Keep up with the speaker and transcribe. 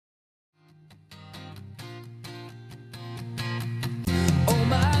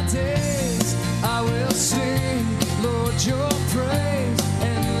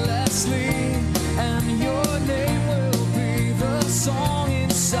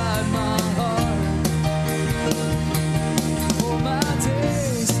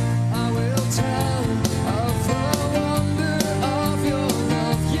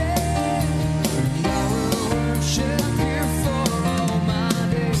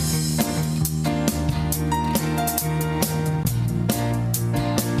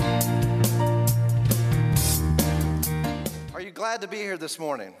glad to be here this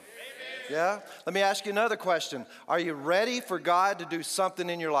morning? Yeah? Let me ask you another question. Are you ready for God to do something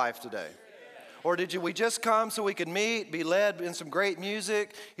in your life today? Or did we just come so we could meet, be led in some great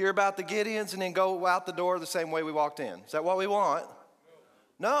music, hear about the Gideons, and then go out the door the same way we walked in? Is that what we want?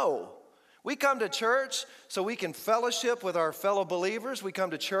 No. We come to church so we can fellowship with our fellow believers. We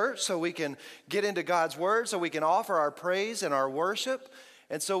come to church so we can get into God's word, so we can offer our praise and our worship,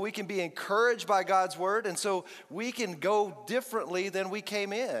 and so we can be encouraged by God's word, and so we can go differently than we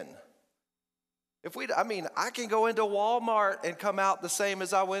came in. I can go into Walmart and come out the same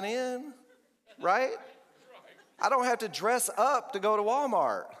as I went in, right? I don't have to dress up to go to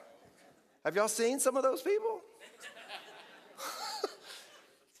Walmart. Have y'all seen some of those people?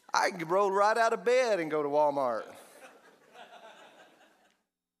 I can roll right out of bed and go to Walmart.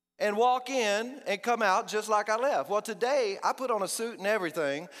 And walk in and come out just like I left. Well, today, I put on a suit and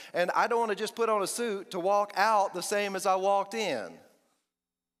everything, and I don't want to just put on a suit to walk out the same as I walked in.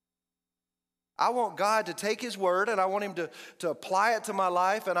 I want God to take His word, and I want Him to apply it to my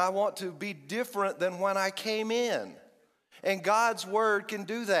life, and I want to be different than when I came in. And God's word can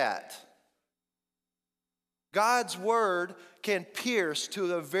do that. God's word can pierce to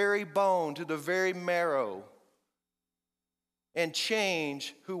the very bone, to the very marrow, and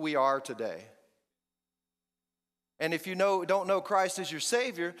change who we are today. And if you don't know Christ as your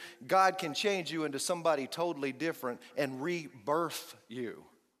Savior, God can change you into somebody totally different and rebirth you.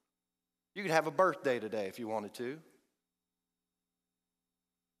 You could have a birthday today if you wanted to.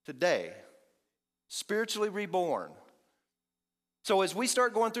 Today, spiritually reborn. So as we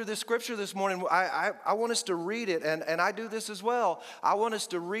start going through this scripture this morning, I want us to read it, and I do this as well. I want us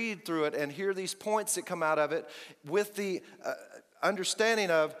to read through it and hear these points that come out of it with the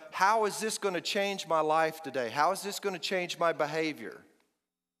understanding of how is this going to change my life today? How is this going to change my behavior?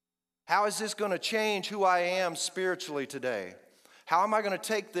 How is this going to change who I am spiritually today? How am I going to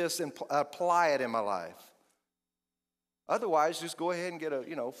take this and apply it in my life? Otherwise, just go ahead and get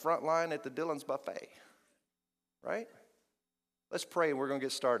a front line at the Dillon's buffet, right? Let's pray and we're going to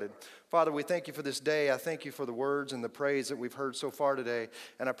get started. Father, we thank you for this day. I thank you for the words and the praise that we've heard so far today.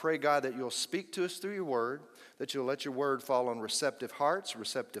 And I pray, God, that you'll speak to us through your word, that you'll let your word fall on receptive hearts,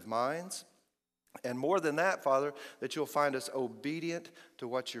 receptive minds. And more than that, Father, that you'll find us obedient to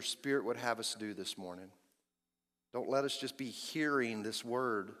what your Spirit would have us do this morning. Don't let us just be hearing this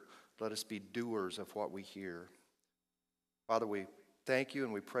word. Let us be doers of what we hear. Father, we thank you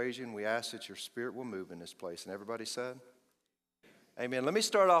and we praise you and we ask that your Spirit will move in this place. And everybody said? Amen. Let me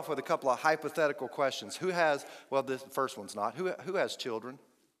start off with a couple of hypothetical questions. The first one's not. Who has children?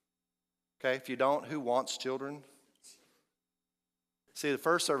 Okay, if you don't, who wants children? See, the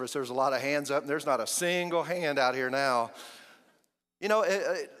first service, there's a lot of hands up, and there's not a single hand out here now.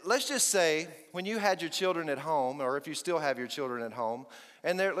 Let's just say when you had your children at home, or if you still have your children at home,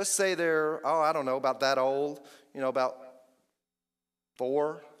 and let's say they're, about that old, about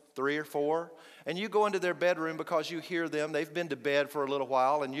 3 or 4, and you go into their bedroom because you hear them. They've been to bed for a little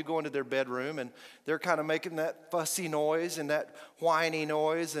while, and you go into their bedroom, and they're kind of making that fussy noise and that whiny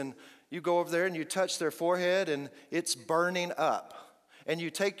noise, and you go over there and you touch their forehead, and it's burning up. And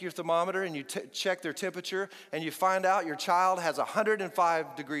you take your thermometer and you check their temperature, and you find out your child has a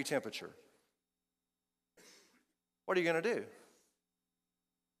 105-degree temperature. What are you going to do?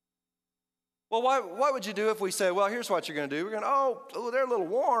 Well, what would you do if we say, well, here's what you're going to do. We're going to, they're a little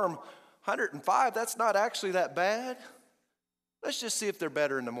warm. 105, that's not actually that bad. Let's just see if they're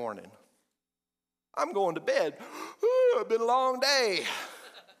better in the morning. I'm going to bed. It's been a long day.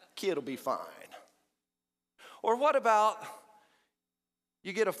 Kid will be fine. Or what about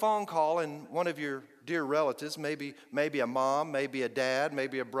you get a phone call and one of your dear relatives, maybe a mom, maybe a dad,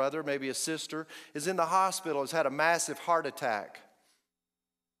 maybe a brother, maybe a sister, is in the hospital, has had a massive heart attack.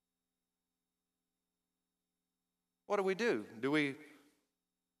 What do? Do we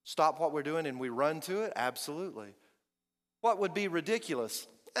stop what we're doing and we run to it? Absolutely. What would be ridiculous?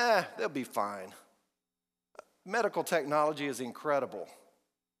 They'll be fine. Medical technology is incredible.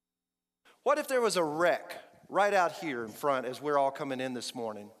 What if there was a wreck right out here in front as we're all coming in this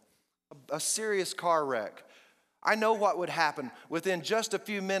morning? A serious car wreck. I know what would happen. Within just a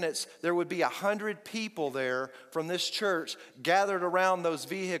few minutes, there would be 100 people there from this church gathered around those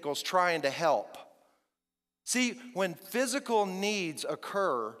vehicles trying to help. See, when physical needs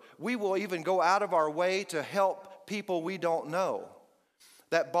occur, we will even go out of our way to help people we don't know.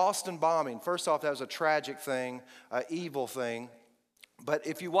 That Boston bombing, first off, that was a tragic thing, an evil thing. But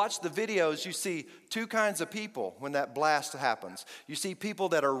if you watch the videos, you see two kinds of people when that blast happens. You see people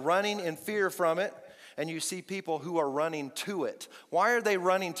that are running in fear from it, and you see people who are running to it. Why are they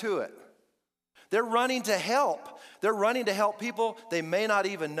running to it? They're running to help. They're running to help people they may not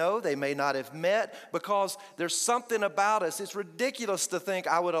even know, they may not have met, because there's something about us. It's ridiculous to think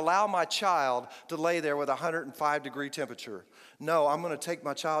I would allow my child to lay there with a 105-degree temperature. No, I'm going to take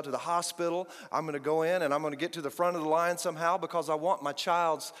my child to the hospital. I'm going to go in and I'm going to get to the front of the line somehow because I want my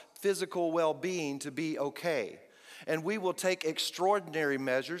child's physical well-being to be okay. And we will take extraordinary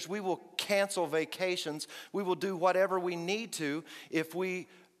measures. We will cancel vacations. We will do whatever we need to if we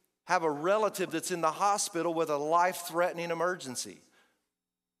have a relative that's in the hospital with a life-threatening emergency.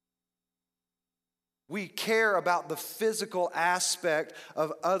 We care about the physical aspect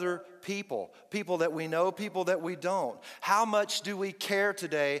of other people, people that we know, people that we don't. How much do we care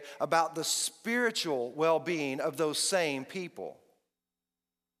today about the spiritual well-being of those same people?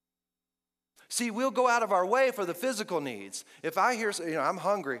 See, we'll go out of our way for the physical needs. If I hear, I'm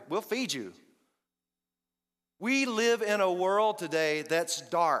hungry, we'll feed you. We live in a world today that's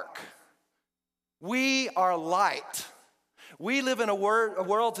dark. We are light. We live in a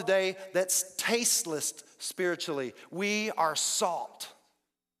world today that's tasteless spiritually. We are salt.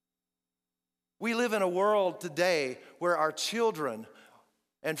 We live in a world today where our children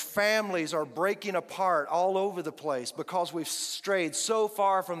and families are breaking apart all over the place because we've strayed so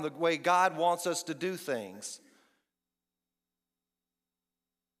far from the way God wants us to do things.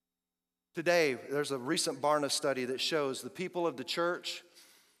 Today, there's a recent Barna study that shows the people of the church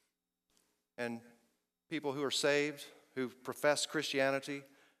and people who are saved, who profess Christianity,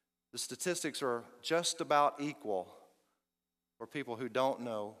 the statistics are just about equal for people who don't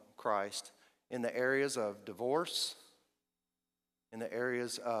know Christ in the areas of divorce, in the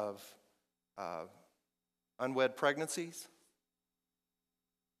areas of unwed pregnancies.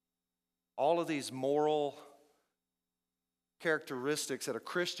 All of these moral characteristics that a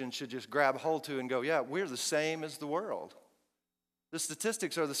Christian should just grab hold to and go, yeah, we're the same as the world. The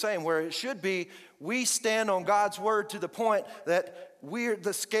statistics are the same, where it should be we stand on God's word to the point that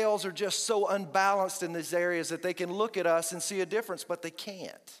the scales are just so unbalanced in these areas that they can look at us and see a difference, but they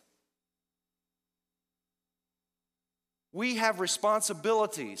can't. We have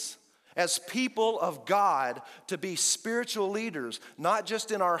responsibilities as people of God to be spiritual leaders, not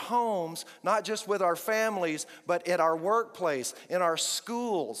just in our homes, not just with our families, but at our workplace, in our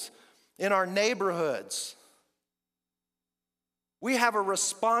schools, in our neighborhoods. We have a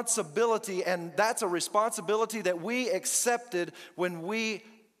responsibility, and that's a responsibility that we accepted when we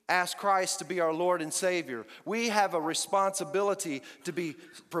asked Christ to be our Lord and Savior. We have a responsibility to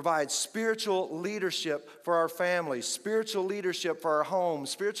provide spiritual leadership for our families, spiritual leadership for our homes,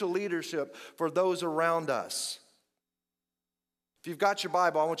 spiritual leadership for those around us. If you've got your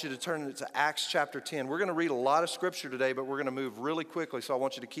Bible, I want you to turn it to Acts chapter 10. We're going to read a lot of scripture today, but we're going to move really quickly, so I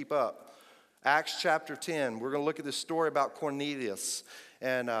want you to keep up. Acts chapter 10, we're going to look at this story about Cornelius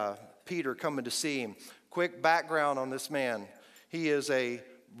and Peter coming to see him. Quick background on this man. He is a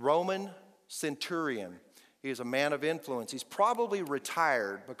Roman centurion. He is a man of influence. He's probably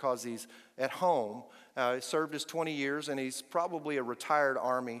retired because he's at home. He served his 20 years, and he's probably a retired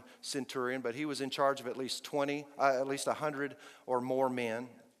army centurion, but he was in charge of at least 100 or more men.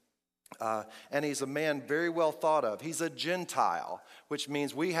 And he's a man very well thought of. He's a Gentile, which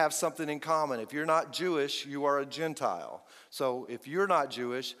means we have something in common. If you're not Jewish, you are a Gentile. So if you're not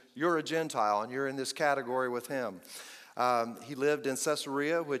Jewish, you're a Gentile, and you're in this category with him. He lived in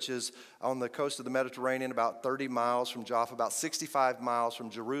Caesarea, which is on the coast of the Mediterranean, about 30 miles from Jaffa, about 65 miles from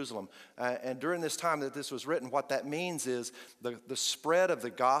Jerusalem. And during this time that this was written, what that means is the spread of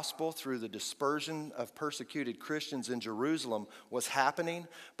the gospel through the dispersion of persecuted Christians in Jerusalem was happening,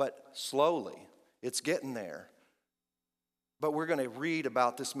 but slowly. It's getting there. But we're going to read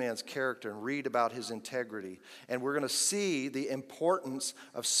about this man's character and read about his integrity. And we're going to see the importance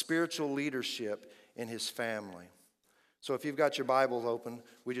of spiritual leadership in his family. So if you've got your Bibles open,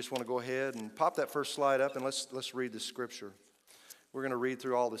 we just want to go ahead and pop that first slide up and let's read the scripture. We're going to read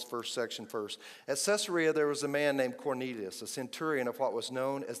through all this first section first. At Caesarea, there was a man named Cornelius, a centurion of what was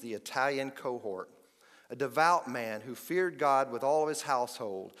known as the Italian cohort, a devout man who feared God with all of his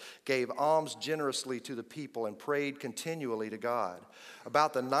household, gave alms generously to the people, and prayed continually to God.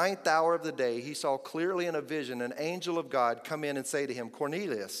 About the 9th hour of the day, he saw clearly in a vision an angel of God come in and say to him,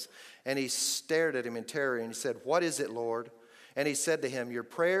 Cornelius. And he stared at him in terror, and he said, What is it, Lord? And he said to him, Your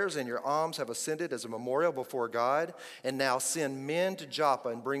prayers and your alms have ascended as a memorial before God, and now send men to Joppa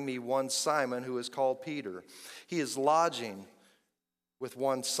and bring me one Simon who is called Peter. He is lodging with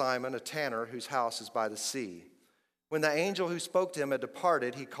one Simon, a tanner, whose house is by the sea. When the angel who spoke to him had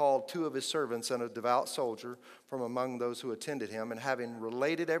departed, he called 2 of his servants and a devout soldier from among those who attended him, and having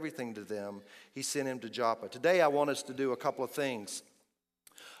related everything to them, he sent him to Joppa. Today I want us to do a couple of things.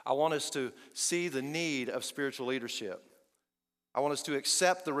 I want us to see the need of spiritual leadership. I want us to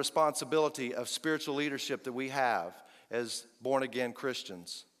accept the responsibility of spiritual leadership that we have as born-again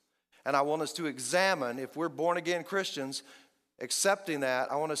Christians. And I want us to examine, if we're born-again Christians, accepting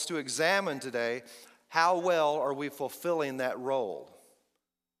that, I want us to examine today, how well are we fulfilling that role?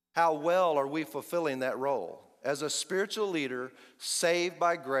 How well are we fulfilling that role? As a spiritual leader, saved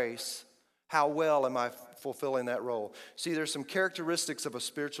by grace, how well am I fulfilling that role? See, there's some characteristics of a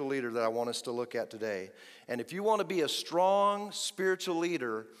spiritual leader that I want us to look at today. And if you want to be a strong spiritual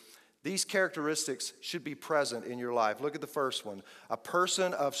leader, these characteristics should be present in your life. Look at the first one. A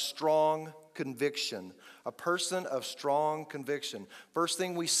person of strong conviction. A person of strong conviction. First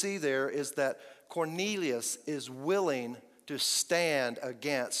thing we see there is that Cornelius is willing to stand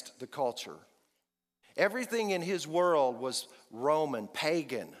against the culture. Everything in his world was Roman,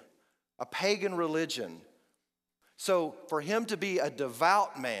 pagan, a pagan religion. So for him to be a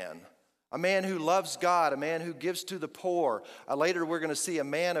devout man, a man who loves God, a man who gives to the poor, later we're going to see a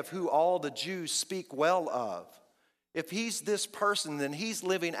man of who all the Jews speak well of. If he's this person, then he's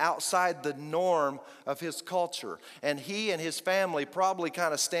living outside the norm of his culture. And he and his family probably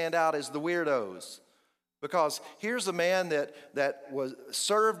kind of stand out as the weirdos. Because here's a man that was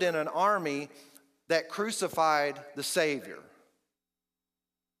served in an army that crucified the Savior.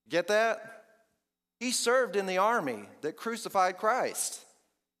 Get that? He served in the army that crucified Christ,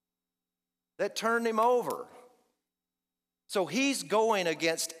 that turned him over. So he's going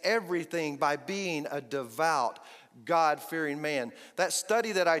against everything by being a devout, God-fearing man. That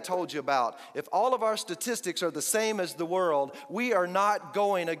study that I told you about, if all of our statistics are the same as the world, we are not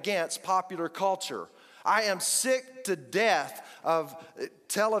going against popular culture. I am sick to death of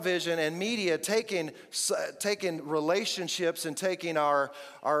television and media taking relationships and taking our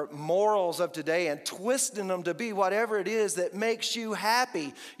morals of today and twisting them to be whatever it is that makes you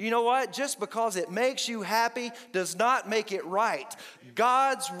happy. You know what? Just because it makes you happy does not make it right.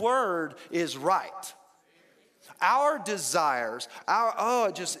 God's word is right. Our desires,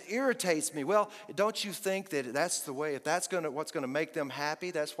 it just irritates me. Well, don't you think that that's the way, if that's what's going to make them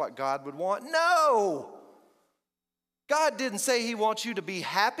happy, that's what God would want? No! God didn't say he wants you to be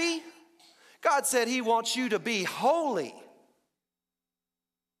happy. God said he wants you to be holy.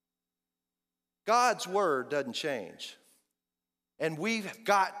 God's word doesn't change. And we've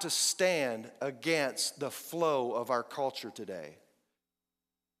got to stand against the flow of our culture today.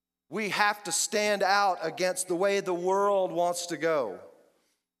 We have to stand out against the way the world wants to go.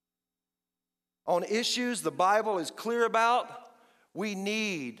 On issues the Bible is clear about, we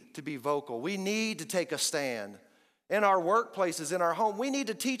need to be vocal. We need to take a stand. In our workplaces, in our home, we need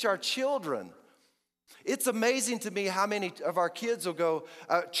to teach our children. It's amazing to me how many of our kids will go,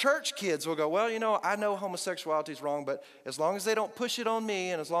 church kids will go, well, you know, I know homosexuality is wrong, but as long as they don't push it on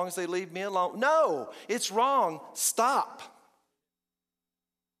me and as long as they leave me alone. No, it's wrong. Stop.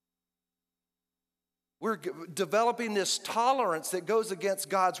 We're developing this tolerance that goes against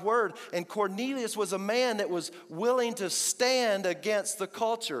God's word. And Cornelius was a man that was willing to stand against the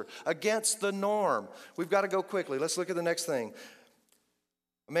culture, against the norm. We've got to go quickly. Let's look at the next thing.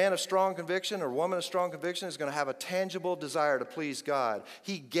 A man of strong conviction or woman of strong conviction is going to have a tangible desire to please God.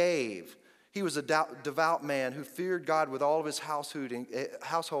 He gave. He was a devout man who feared God with all of his household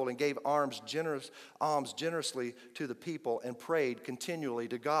and gave alms generously to the people and prayed continually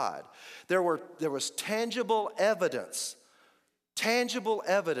to God. There was tangible evidence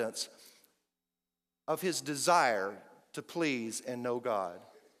of his desire to please and know God.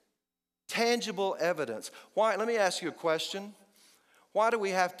 Tangible evidence. Why? Let me ask you a question. Why do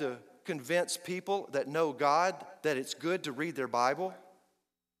we have to convince people that know God that it's good to read their Bible?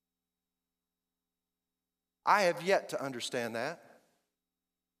 I have yet to understand that.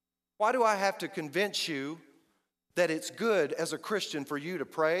 Why do I have to convince you that it's good as a Christian for you to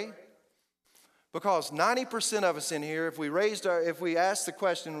pray? Because 90% of us in here, if we asked the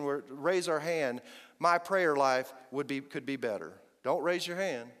question and raise our hand, my prayer life could be better. Don't raise your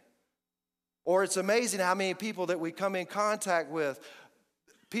hand. Or it's amazing how many people that we come in contact with,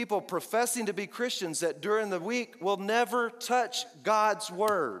 people professing to be Christians that during the week will never touch God's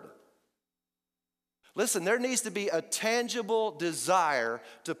word. Listen, there needs to be a tangible desire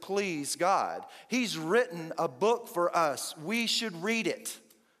to please God. He's written a book for us. We should read it.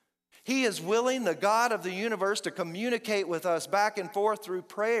 He is willing, the God of the universe, to communicate with us back and forth through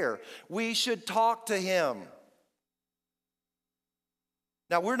prayer. We should talk to him.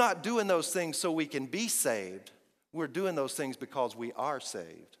 Now, we're not doing those things so we can be saved. We're doing those things because we are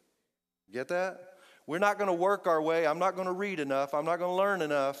saved. Get that? We're not going to work our way. I'm not going to read enough. I'm not going to learn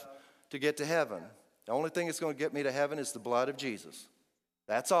enough to get to heaven. The only thing that's going to get me to heaven is the blood of Jesus.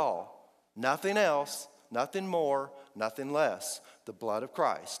 That's all. Nothing else, nothing more, nothing less. The blood of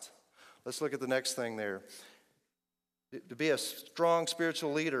Christ. Let's look at the next thing there. To be a strong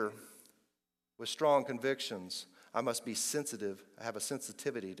spiritual leader with strong convictions, I must be sensitive, have a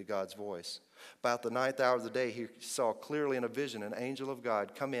sensitivity to God's voice. About the 9th hour of the day, he saw clearly in a vision an angel of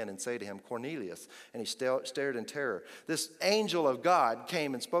God come in and say to him, Cornelius. And he stared in terror. This angel of God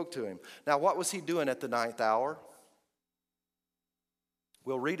came and spoke to him. Now, what was he doing at the 9th hour?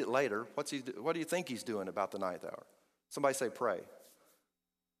 We'll read it later. What do you think he's doing about the 9th hour? Somebody say pray.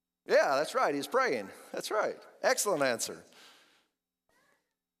 Yeah, that's right. He's praying. That's right. Excellent answer.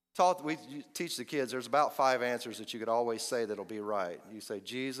 We teach the kids there's about 5 answers that you could always say that'll be right. You say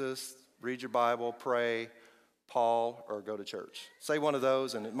Jesus, read your Bible, pray, Paul, or go to church. Say one of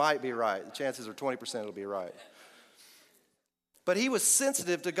those and it might be right. The chances are 20% it'll be right. But he was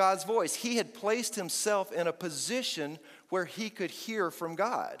sensitive to God's voice. He had placed himself in a position where he could hear from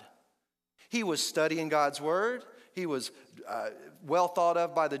God. He was studying God's word. He was well thought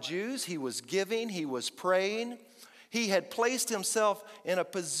of by the Jews. He was giving. He was praying. He had placed himself in a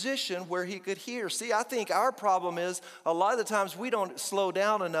position where he could hear. See, I think our problem is a lot of the times we don't slow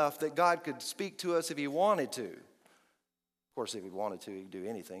down enough that God could speak to us if he wanted to. Of course, if he wanted to, he could do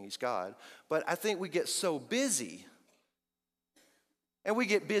anything. He's God. But I think we get so busy. And we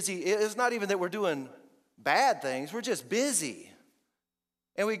get busy. It's not even that we're doing bad things. We're just busy.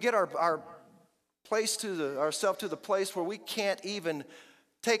 And we get ourselves to the place where we can't even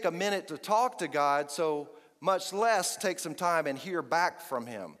take a minute to talk to God, so much less take some time and hear back from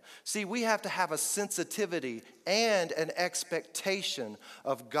him. See, we have to have a sensitivity and an expectation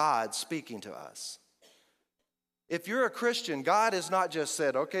of God speaking to us. If you're a Christian, God has not just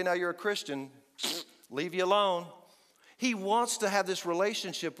said, okay, now you're a Christian, leave you alone. He wants to have this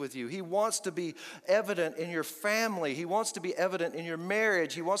relationship with you. He wants to be evident in your family. He wants to be evident in your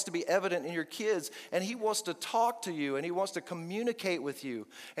marriage. He wants to be evident in your kids. And he wants to talk to you, and he wants to communicate with you.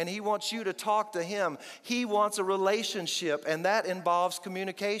 And he wants you to talk to him. He wants a relationship, and that involves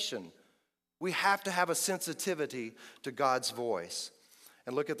communication. We have to have a sensitivity to God's voice.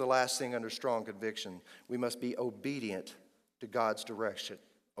 And look at the last thing under strong conviction. We must be obedient to God's direction.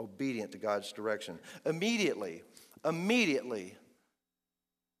 Obedient to God's direction. Immediately,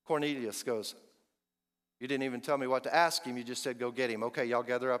 Cornelius goes, you didn't even tell me what to ask him. You just said, go get him. Okay, y'all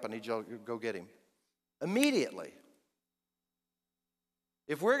gather up. I need y'all to go get him. Immediately.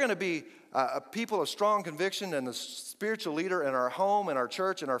 If we're going to be a people of strong conviction and the spiritual leader in our home, in our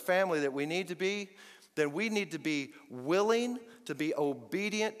church, in our family that we need to be, then we need to be willing to be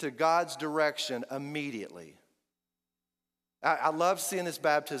obedient to God's direction immediately. I love seeing this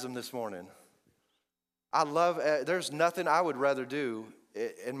baptism this morning. There's nothing I would rather do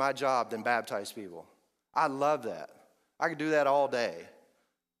in my job than baptize people. I love that. I could do that all day.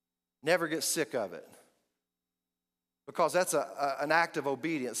 Never get sick of it. Because that's an act of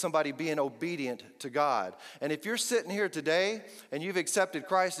obedience, somebody being obedient to God. And if you're sitting here today and you've accepted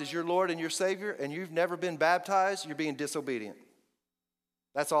Christ as your Lord and your Savior and you've never been baptized, you're being disobedient.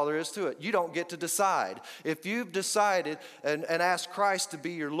 That's all there is to it. You don't get to decide. If you've decided and asked Christ to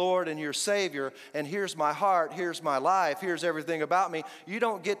be your Lord and your Savior, and here's my heart, here's my life, here's everything about me, you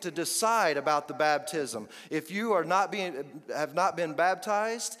don't get to decide about the baptism. If you have not been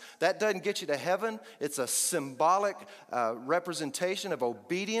baptized, that doesn't get you to heaven. It's a symbolic representation of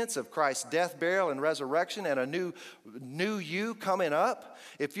obedience of Christ's death, burial, and resurrection, and a new you coming up.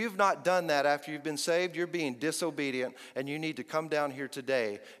 If you've not done that after you've been saved, you're being disobedient, and you need to come down here today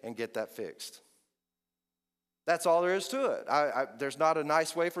and get that fixed. That's all there is to it. There's not a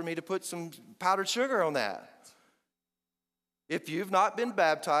nice way for me to put some powdered sugar on that. If you've not been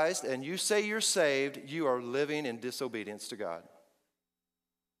baptized and you say you're saved, you are living in disobedience to God.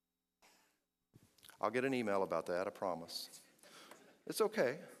 I'll get an email about that, I promise. It's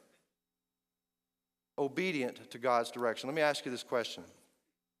okay. Obedient to God's direction. Let me ask you this question.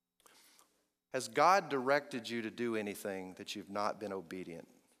 Has God directed you to do anything that you've not been obedient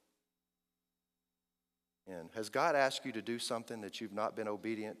in? Has God asked you to do something that you've not been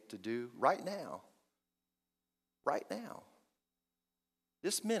obedient to do right now? Right now.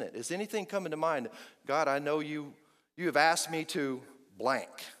 This minute. Is anything coming to mind? God, I know you have asked me to blank.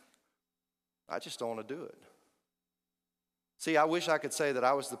 I just don't want to do it. See, I wish I could say that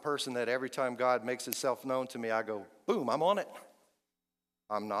I was the person that every time God makes himself known to me, I go, boom, I'm on it.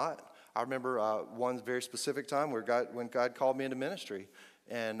 I'm not. I remember one very specific time when God called me into ministry,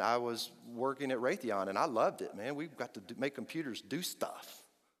 and I was working at Raytheon, and I loved it, man. We got to make computers do stuff.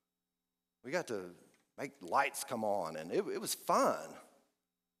 We got to make lights come on, and it was fun.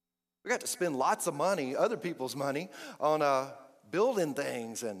 We got to spend lots of money, other people's money, on building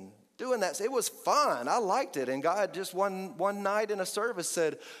things and doing that. It was fun. I liked it. And God just one night in a service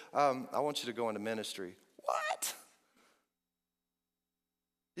said, I want you to go into ministry. What?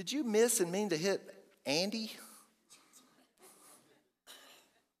 Did you miss and mean to hit Andy?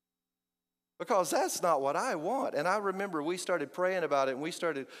 Because that's not what I want. And I remember we started praying about it, and we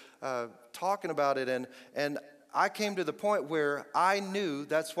started talking about it, and I came to the point where I knew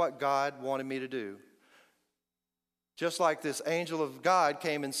that's what God wanted me to do. Just like this angel of God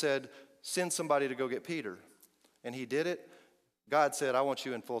came and said, send somebody to go get Peter. And he did it. God said, I want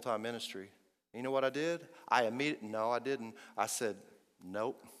you in full-time ministry. And you know what I did? No, I didn't. I said,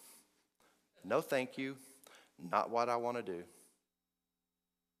 nope. No, thank you. Not what I want to do.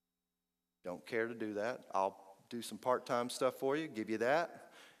 Don't care to do that. I'll do some part-time stuff for you, give you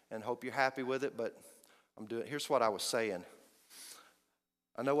that, and hope you're happy with it, but here's what I was saying.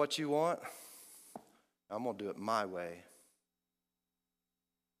 I know what you want. I'm going to do it my way.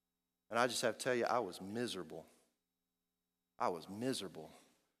 And I just have to tell you, I was miserable. I was miserable.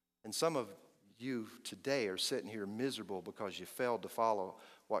 And some of you today are sitting here miserable because you failed to follow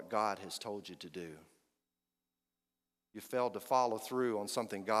what God has told you to do. You failed to follow through on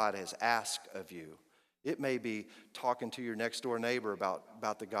something God has asked of you. It may be talking to your next door neighbor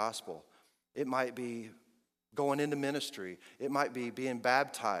about the gospel. It might be going into ministry. It might be being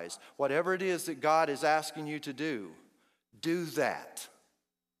baptized. Whatever it is that God is asking you to do that.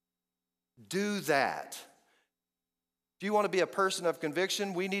 Do that. If you want to be a person of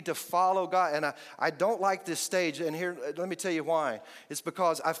conviction, we need to follow God. And I don't like this stage. And here, let me tell you why. It's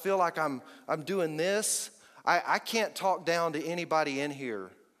because I feel like I'm doing this. I can't talk down to anybody in here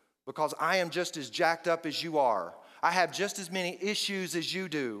because I am just as jacked up as you are. I have just as many issues as you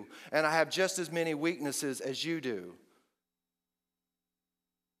do, and I have just as many weaknesses as you do.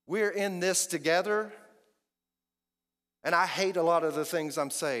 We're in this together, and I hate a lot of the things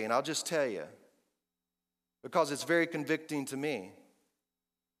I'm saying. I'll just tell you, because it's very convicting to me.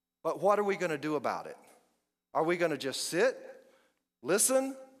 But what are we going to do about it? Are we going to just sit,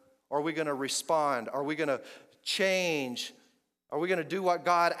 listen? Or are we going to respond? Are we going to change? Are we going to do what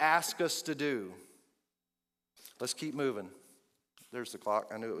God asks us to do? Let's keep moving. There's the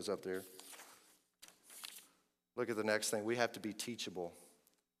clock. I knew it was up there. Look at the next thing. We have to be teachable.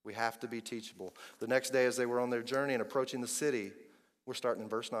 We have to be teachable. The next day as they were on their journey and approaching the city, we're starting in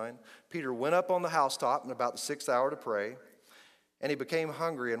verse 9, Peter went up on the housetop in about the 6th hour to pray, and he became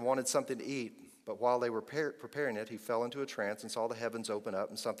hungry and wanted something to eat. But while they were preparing it, he fell into a trance and saw the heavens open up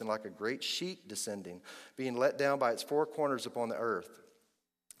and something like a great sheet descending, being let down by its 4 corners upon the earth.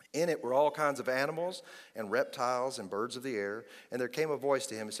 In it were all kinds of animals and reptiles and birds of the air. And there came a voice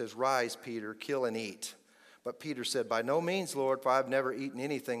to him. It says, rise, Peter, kill and eat. But Peter said, by no means, Lord, for I have never eaten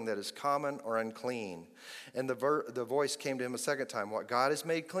anything that is common or unclean. And the voice came to him a second time. What God has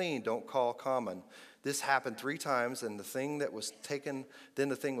made clean, don't call common. This happened 3 times, and the thing was taken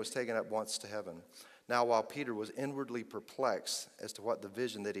up once to heaven. Now, while Peter was inwardly perplexed as to what the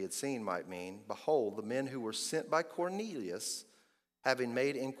vision that he had seen might mean, behold, the men who were sent by Cornelius, having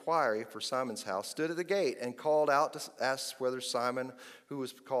made inquiry for Simon's house, stood at the gate and called out to ask whether Simon, who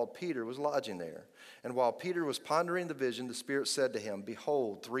was called Peter, was lodging there. And while Peter was pondering the vision, the Spirit said to him,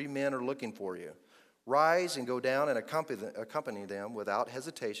 behold, 3 men are looking for you. Rise and go down and accompany them without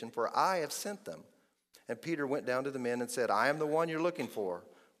hesitation, for I have sent them. And Peter went down to the men and said, I am the one you're looking for.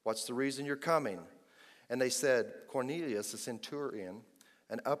 What's the reason you're coming? And they said, Cornelius, the centurion,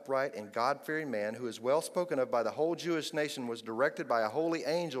 an upright and God-fearing man who is well spoken of by the whole Jewish nation, was directed by a holy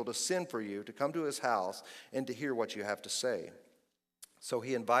angel to send for you to come to his house and to hear what you have to say. So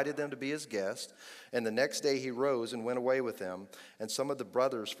he invited them to be his guest, and the next day he rose and went away with them, and some of the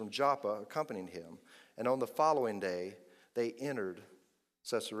brothers from Joppa accompanied him. And on the following day they entered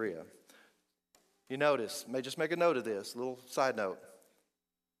Caesarea. You notice, may just make a note of this, little side note.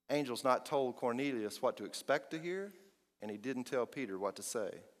 Angel's not told Cornelius what to expect to hear, and he didn't tell Peter what to say.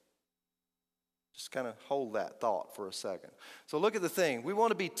 Just kind of hold that thought for a second. So look at the thing. We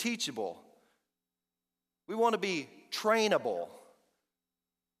want to be teachable. We want to be trainable.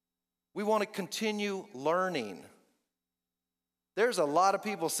 We want to continue learning. There's a lot of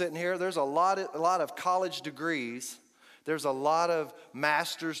people sitting here. There's a lot of college degrees. There's a lot of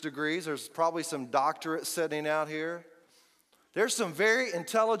master's degrees. There's probably some doctorates sitting out here. There's some very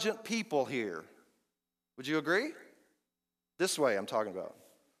intelligent people here. Would you agree? This way I'm talking about.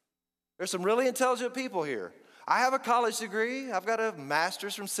 There's some really intelligent people here. I have a college degree. I've got a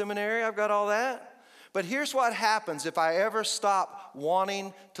master's from seminary. I've got all that. But here's what happens if I ever stop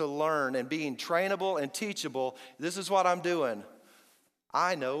wanting to learn and being trainable and teachable. This is what I'm doing.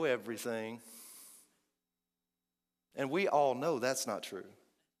 I know everything. And we all know that's not true,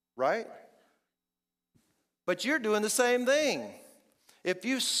 right? But you're doing the same thing. If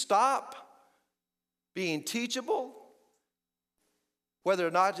you stop being teachable, whether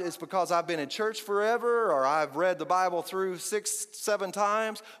or not it's because I've been in church forever or I've read the Bible through 6, 7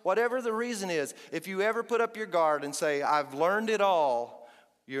 times, whatever the reason is, if you ever put up your guard and say, I've learned it all,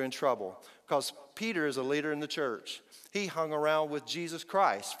 you're in trouble. Because Peter is a leader in the church. He hung around with Jesus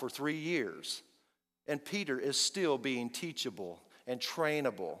Christ for 3 years. And Peter is still being teachable and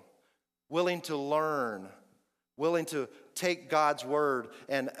trainable, willing to learn, willing to take God's word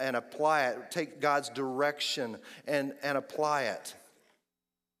and apply it, take God's direction and apply it.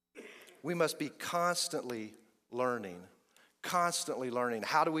 We must be constantly learning. Constantly learning.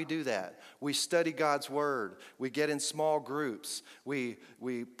 How do we do that? We study God's word. We get in small groups. We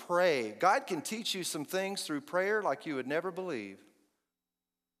pray. God can teach you some things through prayer like you would never believe.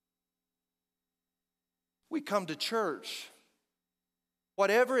 We come to church.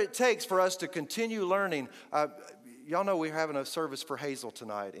 Whatever it takes for us to continue learning. Y'all know we're having a service for Hazel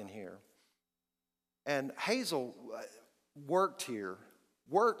tonight in here. And Hazel worked here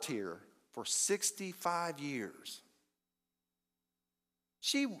for 65 years.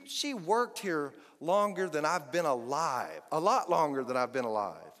 She worked here longer than I've been alive, a lot longer than I've been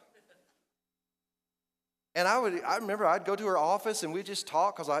alive. And I remember I'd go to her office and we'd just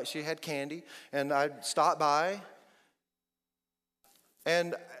talk because she had candy, and I'd stop by.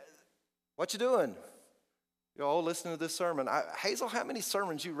 And what you doing? Listening to this sermon. Hazel, how many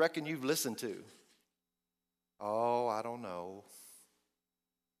sermons you reckon you've listened to? Oh, I don't know.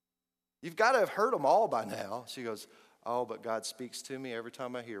 You've got to have heard them all by now. She goes, oh, but God speaks to me every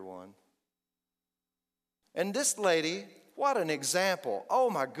time I hear one. And this lady, what an example.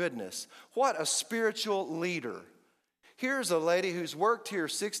 Oh, my goodness. What a spiritual leader. Here's a lady who's worked here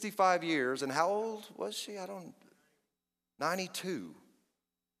 65 years. And how old was she? 92.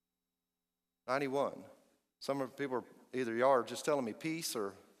 91. Some of people are either y'all are just telling me peace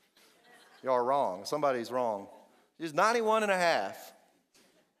or y'all are wrong. Somebody's wrong. She's 91 and a half.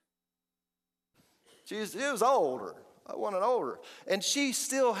 She was older. I wanted older. And she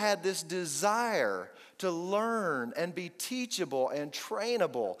still had this desire to learn and be teachable and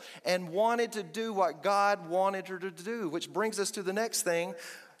trainable and wanted to do what God wanted her to do, which brings us to the next thing.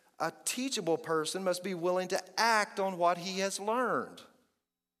 A teachable person must be willing to act on what he has learned.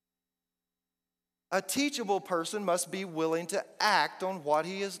 A teachable person must be willing to act on what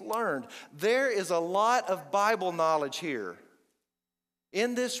he has learned. There is a lot of Bible knowledge here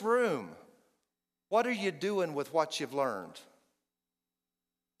in this room. What are you doing with what you've learned?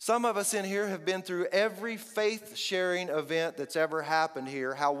 Some of us in here have been through every faith-sharing event that's ever happened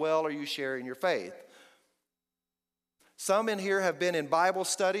here. How well are you sharing your faith? Some in here have been in Bible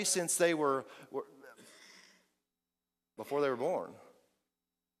study since they were before they were born.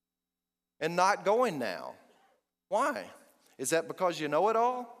 And not going now. Why? Is that because you know it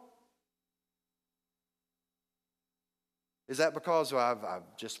all? Is that because I've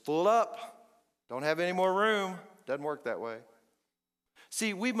just full up? Don't have any more room? Doesn't work that way.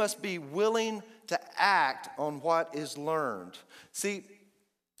 See, we must be willing to act on what is learned. See,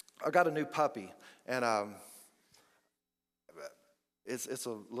 I got a new puppy, and it's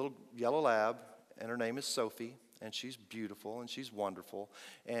a little yellow lab, and her name is Sophie, and she's beautiful, and she's wonderful,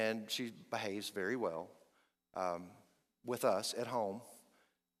 and she behaves very well with us at home.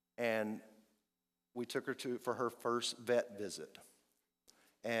 And we took her for her first vet visit.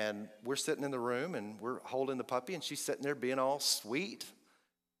 And we're sitting in the room, and we're holding the puppy, and she's sitting there being all sweet.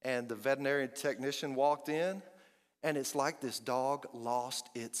 And the veterinary technician walked in, and it's like this dog lost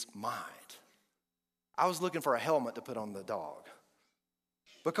its mind. I was looking for a helmet to put on the dog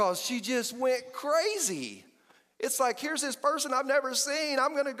because she just went crazy. It's like, here's this person I've never seen.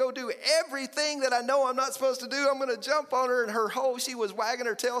 I'm going to go do everything that I know I'm not supposed to do. I'm going to jump on her, and she was wagging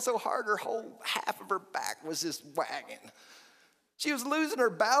her tail so hard, her whole half of her back was just wagging. She was losing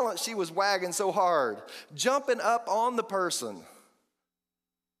her balance. She was wagging so hard, jumping up on the person,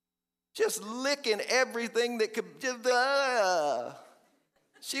 just licking everything that could.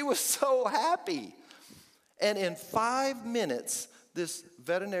 She was so happy. And in 5 minutes, this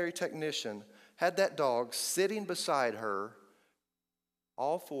veterinary technician had that dog sitting beside her,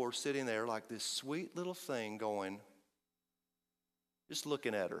 all four sitting there like this sweet little thing going, just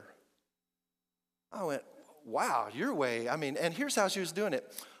looking at her. I went, wow, your way. And here's how she was doing it.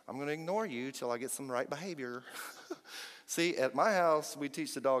 I'm going to ignore you till I get some right behavior. See, at my house, we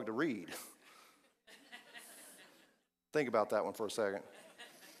teach the dog to read. Think about that one for a second.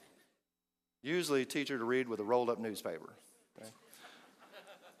 Usually teach her to read with a rolled up newspaper. Okay?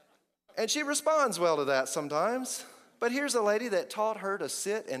 And she responds well to that sometimes. But here's a lady that taught her to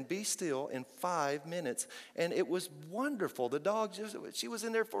sit and be still in 5 minutes. And it was wonderful. The dog, she was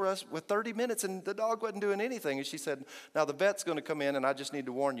in there for us with 30 minutes and the dog wasn't doing anything. And she said, now the vet's going to come in and I just need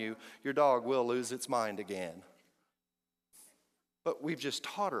to warn you, your dog will lose its mind again. But we've just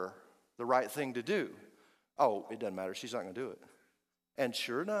taught her the right thing to do. Oh, it doesn't matter. She's not going to do it. And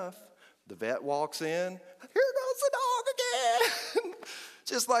sure enough, the vet walks in. Here goes the dog again.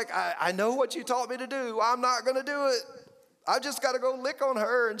 Just like, I know what you taught me to do. I'm not going to do it. I just got to go lick on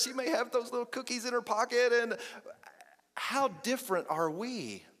her, and she may have those little cookies in her pocket. And how different are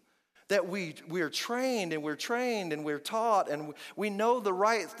we? That we're trained and we're taught, and we know the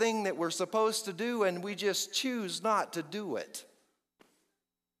right thing that we're supposed to do, and we just choose not to do it.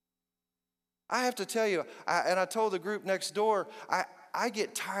 I have to tell you, and I told the group next door, I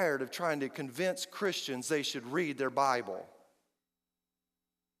get tired of trying to convince Christians they should read their Bible.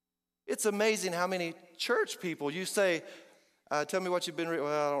 It's amazing how many church people you say, tell me what you've been reading.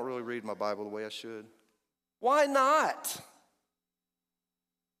 Well, I don't really read my Bible the way I should. Why not?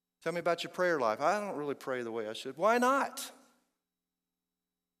 Tell me about your prayer life. I don't really pray the way I should. Why not?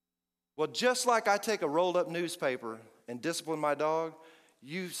 Well, just like I take a rolled up newspaper and discipline my dog,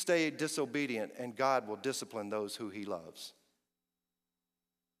 you stay disobedient and God will discipline those who he loves.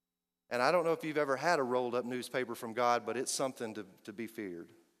 And I don't know if you've ever had a rolled up newspaper from God, but it's something to be feared.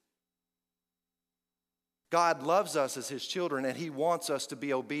 God loves us as his children, and he wants us to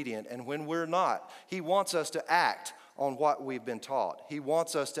be obedient. And when we're not, he wants us to act on what we've been taught. He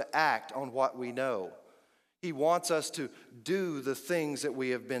wants us to act on what we know. He wants us to do the things that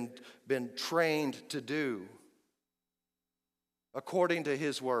we have been trained to do according to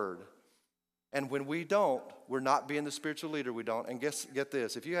his word. And when we don't, we're not being the spiritual leader we don't. And get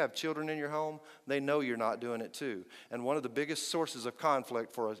this, if you have children in your home, they know you're not doing it too. And one of the biggest sources of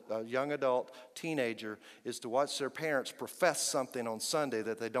conflict for a young adult teenager is to watch their parents profess something on Sunday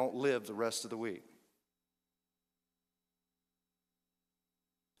that they don't live the rest of the week.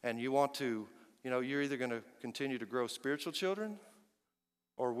 And you want to, you're either going to continue to grow spiritual children,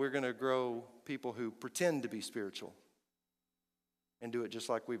 or we're going to grow people who pretend to be spiritual and do it just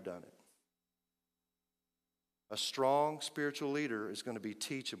like we've done it. A strong spiritual leader is going to be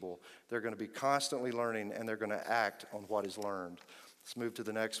teachable. They're going to be constantly learning, and they're going to act on what is learned. Let's move to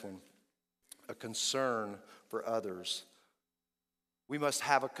the next one. A concern for others. We must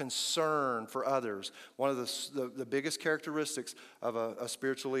have a concern for others. One of the biggest characteristics of a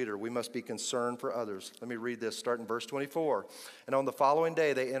spiritual leader, we must be concerned for others. Let me read this, starting in verse 24. And on the following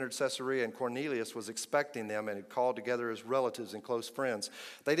day they entered Caesarea, and Cornelius was expecting them and had called together his relatives and close friends.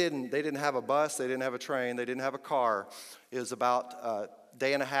 They didn't have a bus, they didn't have a train, they didn't have a car. It was about a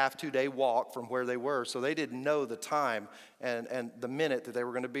day and a half, 2-day walk from where they were. So they didn't know the time and the minute that they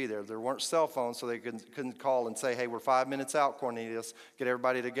were going to be there. There weren't cell phones, so they couldn't call and say, hey, we're 5 minutes out, Cornelius, get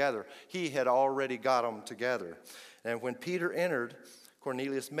everybody together. He had already got them together. And when Peter entered,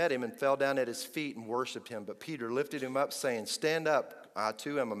 Cornelius met him and fell down at his feet and worshiped him. But Peter lifted him up, saying, stand up, I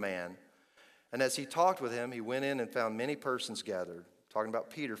too am a man. And as he talked with him, he went in and found many persons gathered. Talking about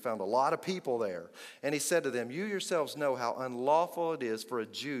Peter, found a lot of people there. And he said to them, you yourselves know how unlawful it is for a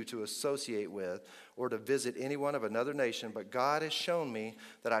Jew to associate with or to visit anyone of another nation, but God has shown me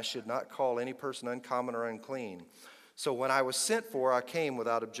that I should not call any person uncommon or unclean. So when I was sent for, I came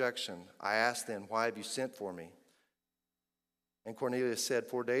without objection. I asked then, why have you sent for me? And Cornelius said,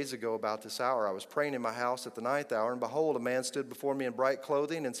 4 days ago about this hour, I was praying in my house at the 9th hour, and behold, a man stood before me in bright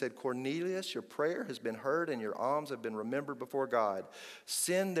clothing and said, Cornelius, your prayer has been heard, and your alms have been remembered before God.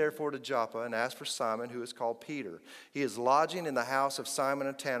 Send therefore to Joppa and ask for Simon, who is called Peter. He is lodging in the house of Simon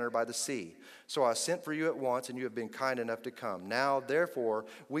a tanner by the sea. So I sent for you at once, and you have been kind enough to come. Now, therefore,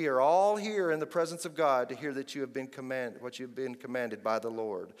 we are all here in the presence of God to hear that you have been commanded by the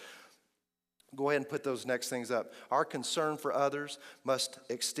Lord. Go ahead and put those next things up. Our concern for others must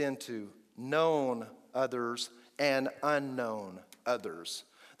extend to known others and unknown others.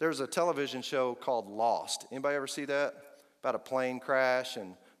 There's a television show called Lost. Anybody ever see that? About a plane crash,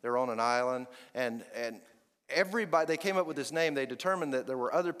 and they're on an island. And everybody, they came up with this name. They determined that there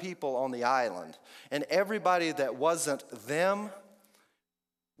were other people on the island. And everybody that wasn't them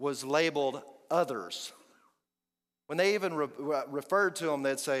was labeled others. When they even referred to them,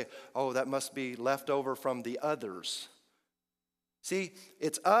 they'd say, oh, that must be left over from the others. See,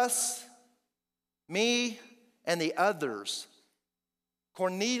 it's us, me, and the others.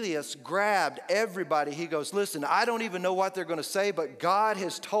 Cornelius grabbed everybody. He goes, listen, I don't even know what they're going to say, but God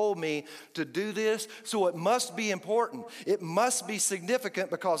has told me to do this, so it must be important. It must be significant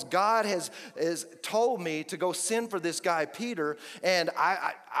because God has told me to go send for this guy, Peter, and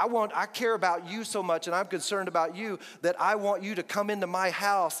I care about you so much, and I'm concerned about you that I want you to come into my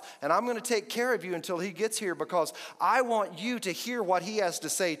house, and I'm going to take care of you until he gets here because I want you to hear what he has to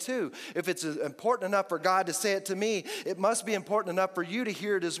say too. If it's important enough for God to say it to me, it must be important enough for you to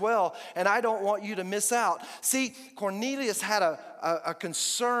hear it as well, and I don't want you to miss out. See, Cornelius had a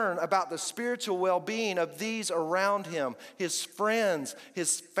concern about the spiritual well-being of these around him, his friends,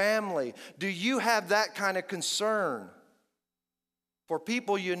 his family. Do you have that kind of concern for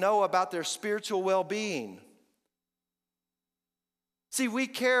people you know about their spiritual well-being? See, we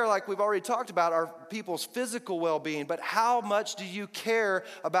care, like we've already talked about, our people's physical well-being, but how much do you care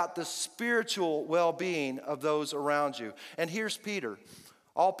about the spiritual well-being of those around you? And here's Peter.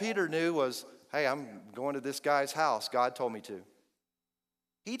 All Peter knew was, hey, I'm going to this guy's house. God told me to.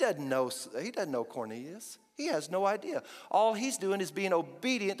 He doesn't know Cornelius. He has no idea. All he's doing is being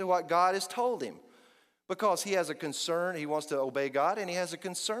obedient to what God has told him. Because he has a concern, he wants to obey God, and he has a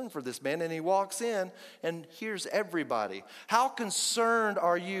concern for this man, and he walks in, and here's everybody. How concerned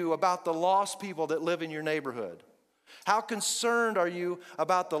are you about the lost people that live in your neighborhood? How concerned are you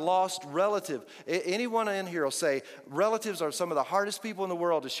about the lost relative? Anyone in here will say, relatives are some of the hardest people in the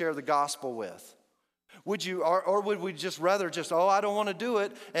world to share the gospel with. Would you, or would we just rather I don't want to do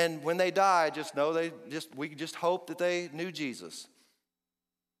it, and when they die, we just hope that they knew Jesus?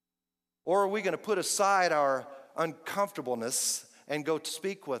 Or are we going to put aside our uncomfortableness and go to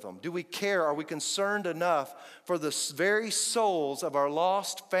speak with them? Do we care? Are we concerned enough for the very souls of our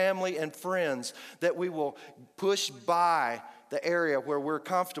lost family and friends that we will push by the area where we're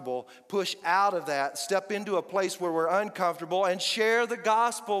comfortable, push out of that, step into a place where we're uncomfortable, and share the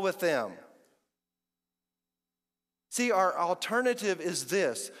gospel with them? See, our alternative is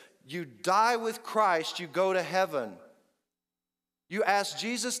this. You die with Christ, you go to heaven. You ask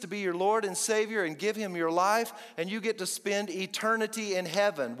Jesus to be your Lord and Savior and give him your life, and you get to spend eternity in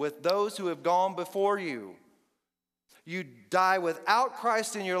heaven with those who have gone before you. You die without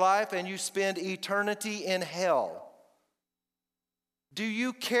Christ in your life, and you spend eternity in hell. Do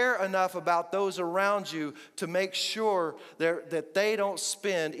you care enough about those around you to make sure that they don't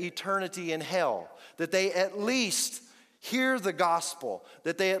spend eternity in hell? That they at least hear the gospel,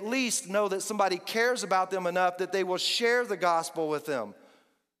 that they at least know that somebody cares about them enough that they will share the gospel with them?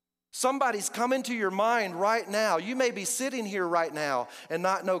 Somebody's coming to your mind right now. You may be sitting here right now and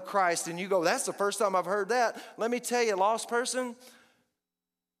not know Christ, and you go, that's the first time I've heard that. Let me tell you, lost person,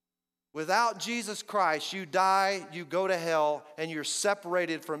 without Jesus Christ, you die, you go to hell, and you're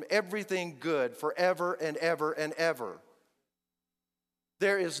separated from everything good forever and ever and ever.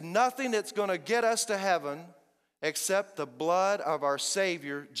 There is nothing that's going to get us to heaven except the blood of our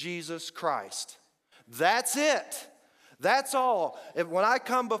Savior, Jesus Christ. That's it. That's all. When I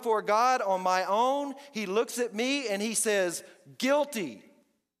come before God on my own, he looks at me and he says, guilty.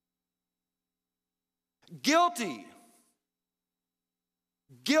 Guilty.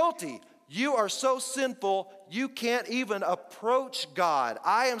 Guilty. You are so sinful, you can't even approach God.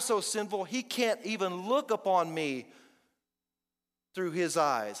 I am so sinful, he can't even look upon me through his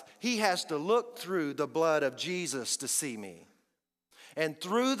eyes. He has to look through the blood of Jesus to see me. And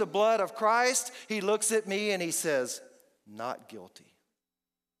through the blood of Christ, he looks at me and he says, not guilty.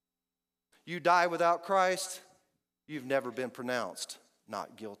 You die without Christ, you've never been pronounced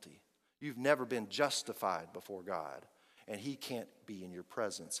not guilty. You've never been justified before God. And he can't be in your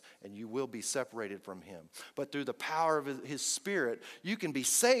presence, and you will be separated from him. But through the power of his Spirit, you can be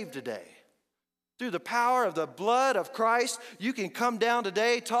saved today. Through the power of the blood of Christ, you can come down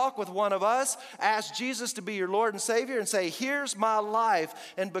today, talk with one of us, ask Jesus to be your Lord and Savior, and say, here's my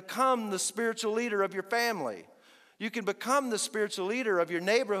life, and become the spiritual leader of your family. You can become the spiritual leader of your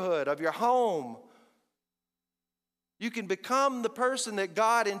neighborhood, of your home. You can become the person that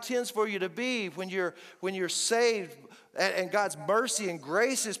God intends for you to be when you're saved and God's mercy and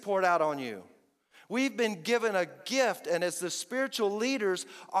grace is poured out on you. We've been given a gift, and as the spiritual leaders,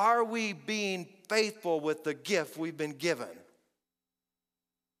 are we being faithful with the gift we've been given?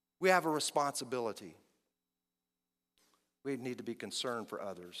 We have a responsibility. We need to be concerned for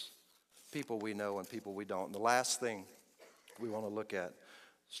others, people we know and people we don't. And the last thing we want to look at,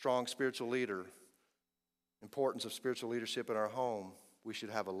 strong spiritual leader, importance of spiritual leadership in our home. We should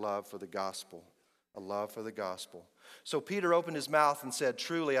have a love for the gospel. A love for the gospel. So Peter opened his mouth and said,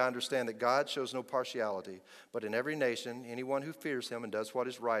 "Truly I understand that God shows no partiality, but in every nation, anyone who fears him and does what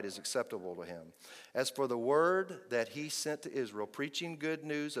is right is acceptable to him. As for the word that he sent to Israel, preaching good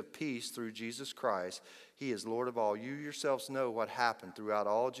news of peace through Jesus Christ, he is Lord of all. You yourselves know what happened throughout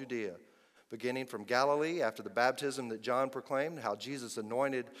all Judea, beginning from Galilee after the baptism that John proclaimed, how Jesus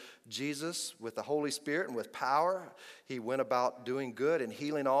anointed Jesus with the Holy Spirit and with power. He went about doing good and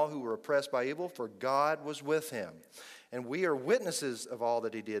healing all who were oppressed by evil, for God was with him. And we are witnesses of all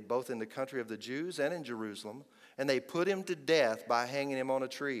that he did, both in the country of the Jews and in Jerusalem. And they put him to death by hanging him on a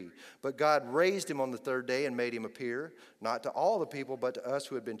tree. But God raised him on the third day and made him appear, not to all the people, but to us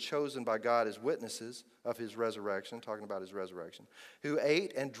who had been chosen by God as witnesses of his resurrection," talking about his resurrection, "who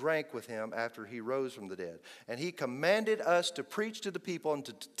ate and drank with him after he rose from the dead. And he commanded us to preach to the people and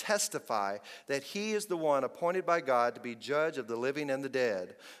to testify that he is the one appointed by God to be judge of the living and the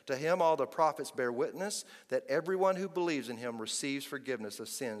dead. To him all the prophets bear witness that everyone who believes in him receives forgiveness of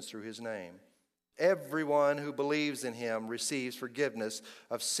sins through his name." Everyone who believes in him receives forgiveness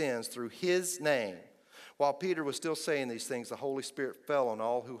of sins through his name. While Peter was still saying these things, the Holy Spirit fell on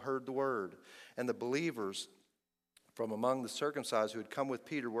all who heard the word. And the believers from among the circumcised who had come with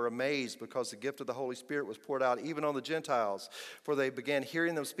Peter were amazed because the gift of the Holy Spirit was poured out even on the Gentiles. For they began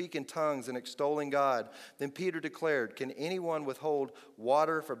hearing them speak in tongues and extolling God. Then Peter declared, "Can anyone withhold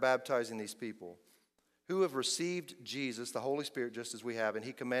water for baptizing these people, who have received Jesus, the Holy Spirit, just as we have?" And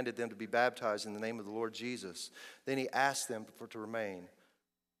he commanded them to be baptized in the name of the Lord Jesus. Then he asked them to remain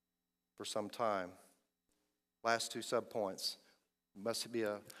for some time. Last two subpoints. Must be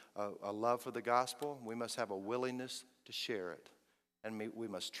a love for the gospel. We must have a willingness to share it. And we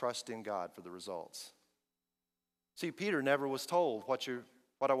must trust in God for the results. See, Peter never was told what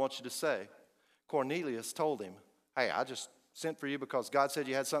I want you to say. Cornelius told him, "Hey, I just sent for you because God said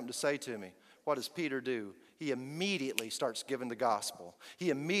you had something to say to me." What does Peter do? He immediately starts giving the gospel. He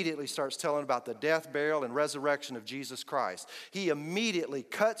immediately starts telling about the death, burial, and resurrection of Jesus Christ. He immediately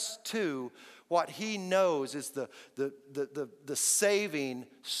cuts to what he knows is the saving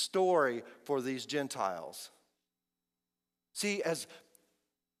story for these Gentiles. See, as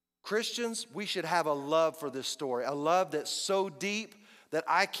Christians, we should have a love for this story, a love that's so deep that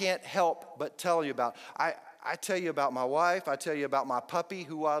I can't help but tell you about. I tell you about my wife. I tell you about my puppy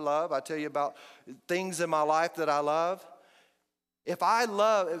who I love. I tell you about things in my life that I love. If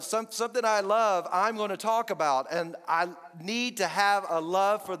something I love, I'm going to talk about. And I need to have a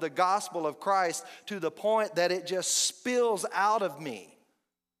love for the gospel of Christ to the point that it just spills out of me.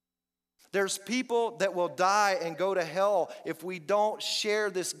 There's people that will die and go to hell if we don't share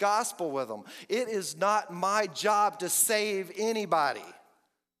this gospel with them. It is not my job to save anybody.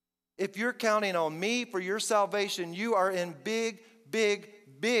 If you're counting on me for your salvation, you are in big, big,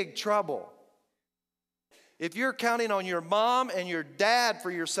 big trouble. If you're counting on your mom and your dad for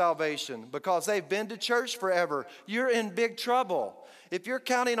your salvation because they've been to church forever, you're in big trouble. If you're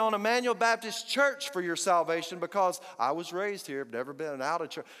counting on Immanuel Baptist Church for your salvation because I was raised here, I've never been out of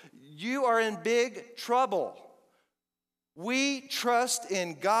church, you are in big trouble. We trust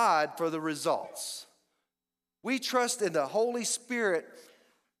in God for the results. We trust in the Holy Spirit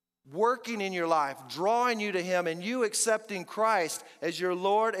working in your life, drawing you to him, and you accepting Christ as your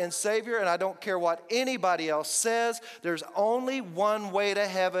Lord and Savior. And I don't care what anybody else says, there's only one way to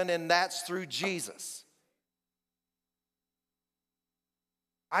heaven, and that's through Jesus.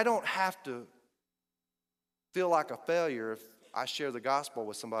 I don't have to feel like a failure if I share the gospel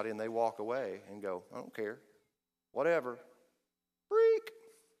with somebody and they walk away and go, "I don't care, whatever, freak."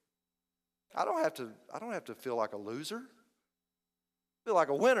 I don't have to feel like a loser. I feel like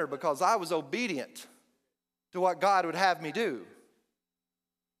a winner because I was obedient to what God would have me do.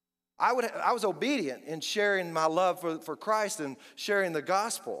 I was obedient in sharing my love for Christ and sharing the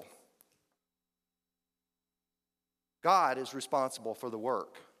gospel. God is responsible for the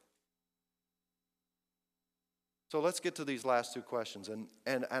work. So let's get to these last two questions. And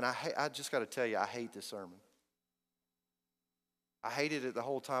I just got to tell you, I hate this sermon. I hated it the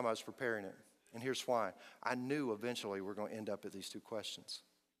whole time I was preparing it. And here's why. I knew eventually we're going to end up at these two questions.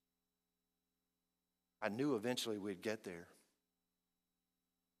 I knew eventually we'd get there.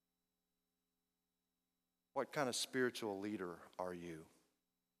 What kind of spiritual leader are you?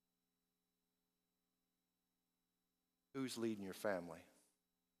 Who's leading your family?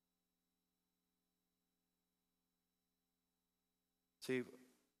 See,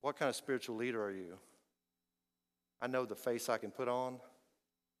 what kind of spiritual leader are you? I know the face I can put on,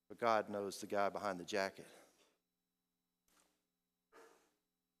 but God knows the guy behind the jacket.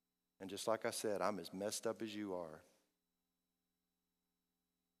 And just like I said, I'm as messed up as you are.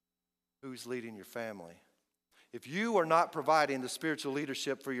 Who's leading your family? If you are not providing the spiritual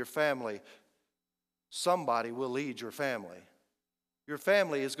leadership for your family, somebody will lead your family. Your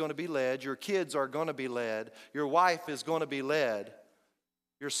family is going to be led. Your kids are going to be led. Your wife is going to be led.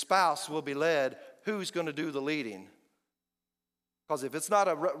 Your spouse will be led. Who's going to do the leading? Because if it's not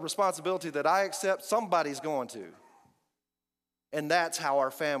a responsibility that I accept, somebody's going to. And that's how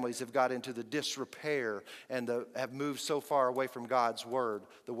our families have got into the disrepair and have moved so far away from God's word,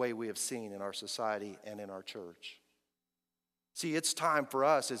 the way we have seen in our society and in our church. See, it's time for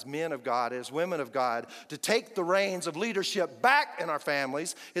us as men of God, as women of God, to take the reins of leadership back in our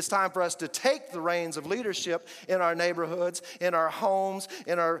families. It's time for us to take the reins of leadership in our neighborhoods, in our homes,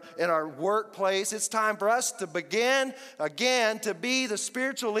 in our workplace. It's time for us to begin again to be the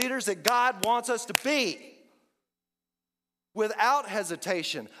spiritual leaders that God wants us to be. Without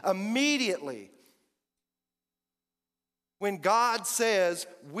hesitation, immediately. When God says,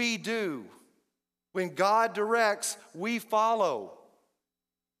 we do. When God directs, we follow.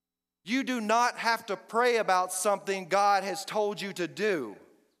 You do not have to pray about something God has told you to do.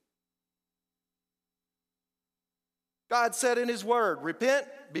 God said in His Word, repent,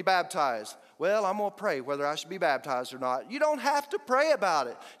 be baptized. Well, I'm going to pray whether I should be baptized or not. You don't have to pray about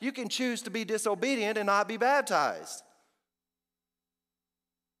it. You can choose to be disobedient and not be baptized.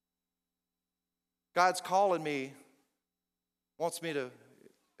 God's calling me, wants me to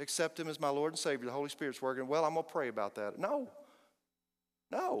accept Him as my Lord and Savior. The Holy Spirit's working. Well, I'm going to pray about that. No.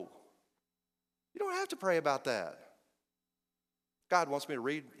 You don't have to pray about that. God wants me to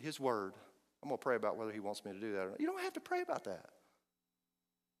read His Word. I'm going to pray about whether He wants me to do that or not. You don't have to pray about that.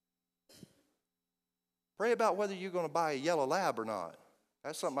 Pray about whether you're going to buy a yellow lab or not.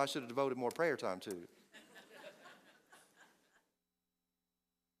 That's something I should have devoted more prayer time to.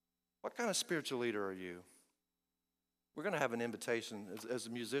 What kind of spiritual leader are you? We're going to have an invitation as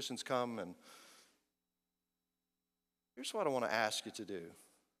the musicians come, and here's what I want to ask you to do.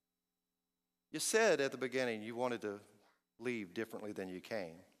 You said at the beginning you wanted to leave differently than you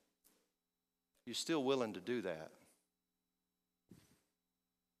came. You're still willing to do that.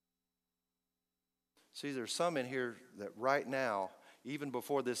 See, there's some in here that right now, even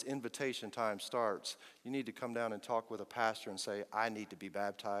before this invitation time starts, you need to come down and talk with a pastor and say, I need to be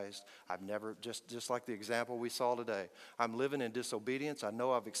baptized. I've never, just like the example we saw today, I'm living in disobedience. I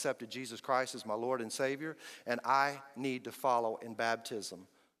know I've accepted Jesus Christ as my Lord and Savior, and I need to follow in baptism.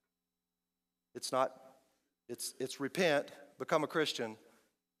 It's repent, become a Christian,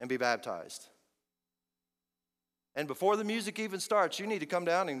 and be baptized. And before the music even starts, you need to come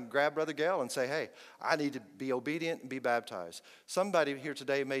down and grab Brother Gale and say, hey, I need to be obedient and be baptized. Somebody here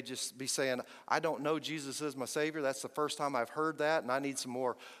today may just be saying, I don't know Jesus is my Savior. That's the first time I've heard that, and I need some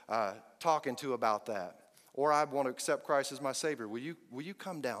more talking to about that. Or I want to accept Christ as my Savior. Will you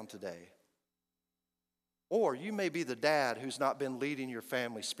come down today? Or you may be the dad who's not been leading your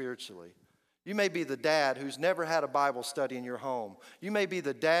family spiritually. You may be the dad who's never had a Bible study in your home. You may be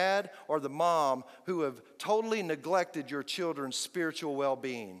the dad or the mom who have totally neglected your children's spiritual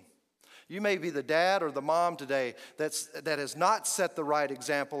well-being. You may be the dad or the mom today that has not set the right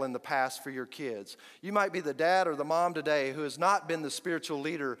example in the past for your kids. You might be the dad or the mom today who has not been the spiritual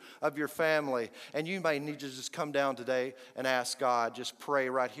leader of your family. And you may need to just come down today and ask God, just pray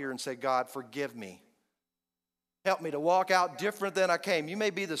right here and say, God, forgive me. Help me to walk out different than I came. You may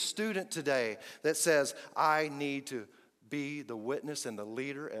be the student today that says, I need to be the witness and the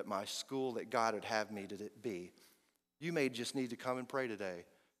leader at my school that God would have me to be. You may just need to come and pray today.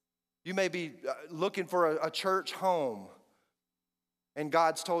 You may be looking for a church home, and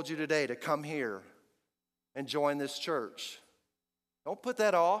God's told you today to come here and join this church. Don't put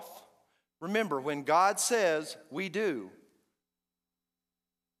that off. Remember, when God says, we do.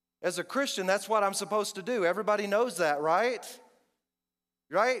 As a Christian, that's what I'm supposed to do. Everybody knows that, right?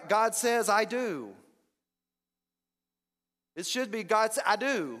 Right? God says, I do. It should be God says, I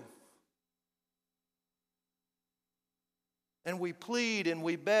do. And we plead and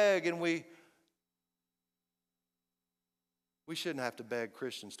we beg and we shouldn't have to beg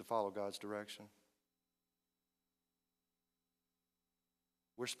Christians to follow God's direction.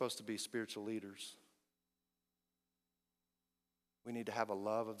 We're supposed to be spiritual leaders. We need to have a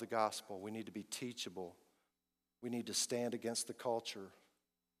love of the gospel. We need to be teachable. We need to stand against the culture.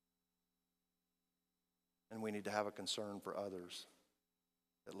 And we need to have a concern for others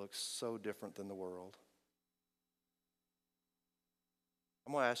that looks so different than the world.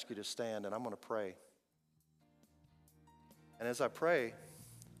 I'm going to ask you to stand and I'm going to pray. And as I pray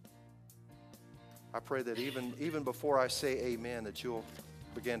that even before I say amen, that you'll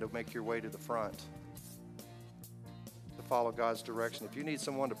begin to make your way to the front. follow God's direction. If you need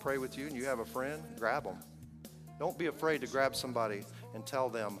someone to pray with you and you have a friend, grab them. Don't be afraid to grab somebody and tell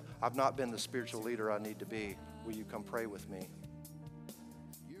them, I've not been the spiritual leader I need to be. Will you come pray with me?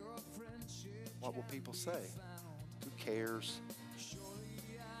 What will people say? Who cares?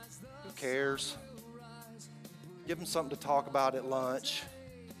 Who cares? Give them something to talk about at lunch.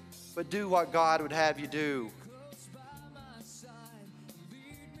 But do what God would have you do.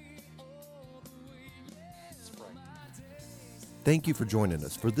 Let's pray. Thank you for joining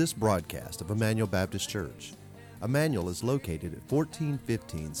us for this broadcast of Immanuel Baptist Church. Immanuel is located at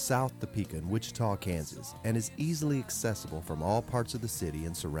 1415 South Topeka in Wichita, Kansas, and is easily accessible from all parts of the city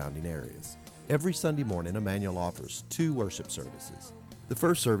and surrounding areas. Every Sunday morning, Immanuel offers 2 worship services. The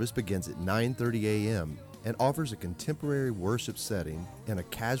first service begins at 9:30 a.m. and offers a contemporary worship setting in a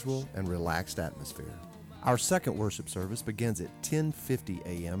casual and relaxed atmosphere. Our second worship service begins at 10:50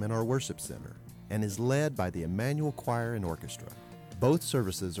 a.m. in our worship center and is led by the Immanuel Choir and Orchestra. Both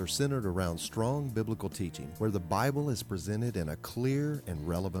services are centered around strong biblical teaching where the Bible is presented in a clear and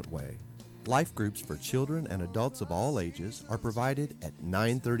relevant way. Life groups for children and adults of all ages are provided at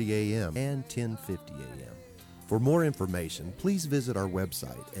 9:30 a.m. and 10:50 a.m. For more information, please visit our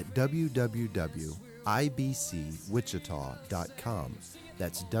website at www.ibcwichita.com.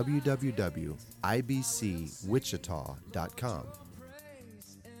 That's www.ibcwichita.com.